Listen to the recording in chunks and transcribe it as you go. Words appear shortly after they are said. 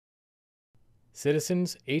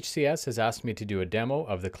Citizens, HCS has asked me to do a demo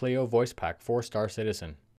of the CLEO Voicepack for Star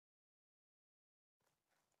Citizen.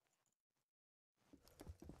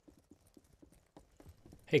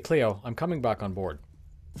 Hey CLEO, I'm coming back on board.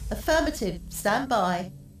 Affirmative, stand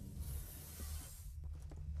by.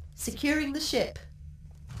 Securing the ship.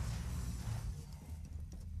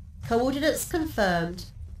 Coordinates confirmed.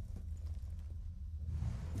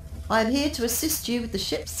 I am here to assist you with the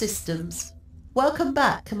ship's systems. Welcome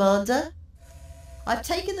back, Commander. I've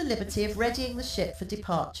taken the liberty of readying the ship for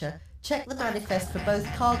departure. Check the manifest for both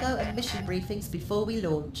cargo and mission briefings before we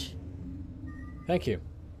launch. Thank you.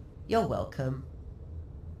 You're welcome.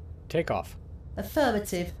 Takeoff.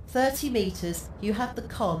 Affirmative, 30 meters. You have the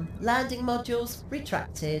comm. Landing modules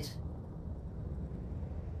retracted.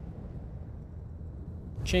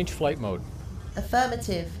 Change flight mode.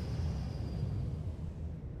 Affirmative.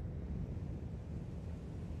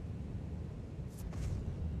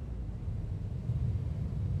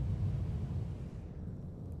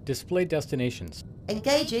 Display destinations.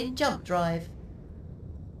 Engaging jump drive.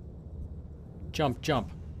 Jump,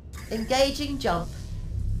 jump. Engaging jump.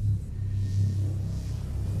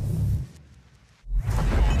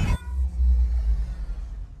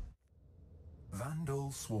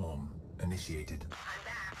 Vandal swarm initiated.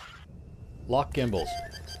 Lock gimbals.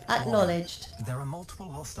 Acknowledged. There are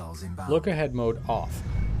multiple hostiles inbound. Look ahead mode off.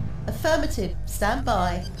 Affirmative, stand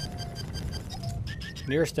by.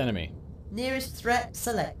 Nearest enemy. Nearest threat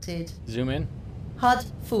selected. Zoom in. HUD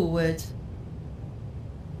forward.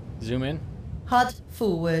 Zoom in. HUD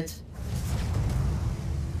forward.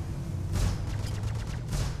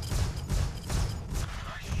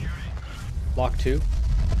 Lock 2.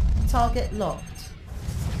 Target locked.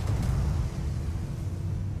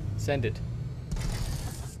 Send it.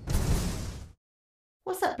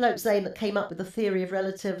 What's that bloke's name that came up with the theory of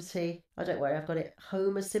relativity? Oh, don't worry, I've got it.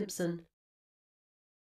 Homer Simpson.